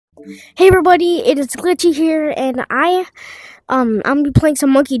Hey everybody, it is Glitchy here, and I'm gonna be playing some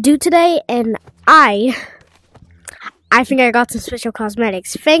Monkey Do today, and I think I got some special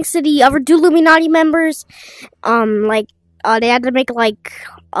cosmetics thanks to the other Dooluminati members. They had to make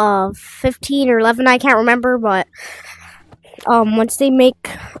 15 or 11, I can't remember, but once they make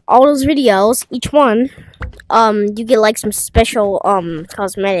all those videos, each one, you get like some special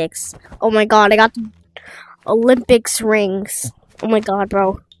cosmetics. Oh my god, I got the Olympics rings. Oh my god,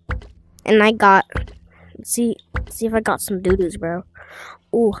 bro. And I got, see if I got some doo-doos, bro.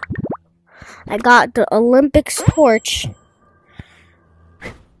 Ooh, I got the Olympics torch.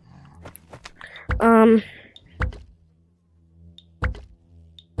 I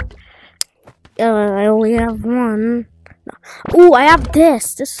only have one. Ooh, I have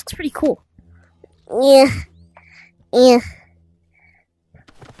this. This looks pretty cool. Yeah.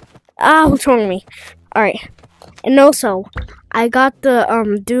 What's wrong with me? Alright. And also, I got the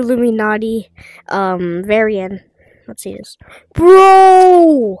Dooluminati variant. Let's see this.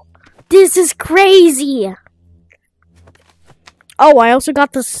 Bro! This is crazy! Oh, I also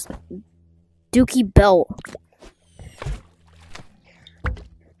got this Dookie belt.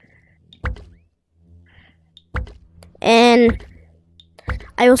 And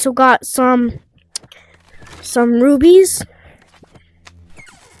I also got some rubies.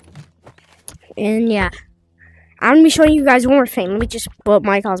 And yeah. I'm going to be showing you guys one more thing. Let me just put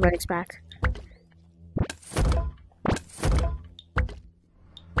my cosmetics back.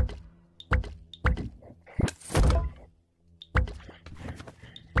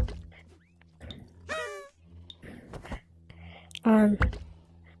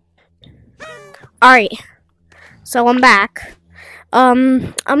 Alright. So I'm back.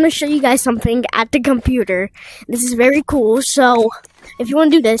 I'm going to show you guys something at the computer. This is very cool. So if you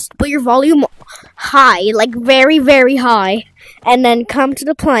want to do this, put your volume high, like very, very high, and then come to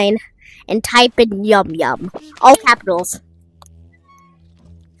the plane and type in yum yum. All capitals.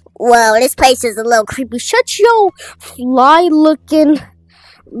 Whoa, this place is a little creepy. Shut your fly looking.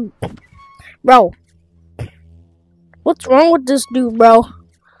 Bro. What's wrong with this dude, bro?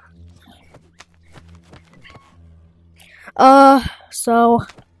 So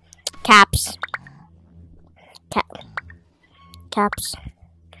caps. Caps.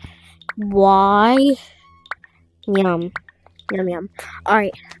 Why? Yum. Yum yum.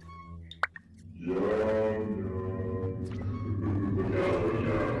 Alright.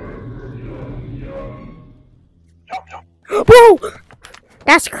 Whoa!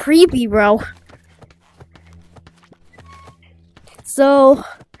 That's creepy, bro. So,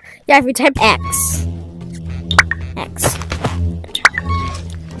 yeah, if you type X.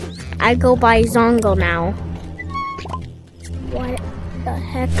 I go by Zongo now. What the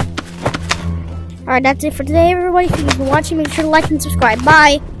heck? Alright, that's it for today, everybody. Thank you for watching. Make sure to like and subscribe.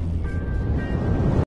 Bye!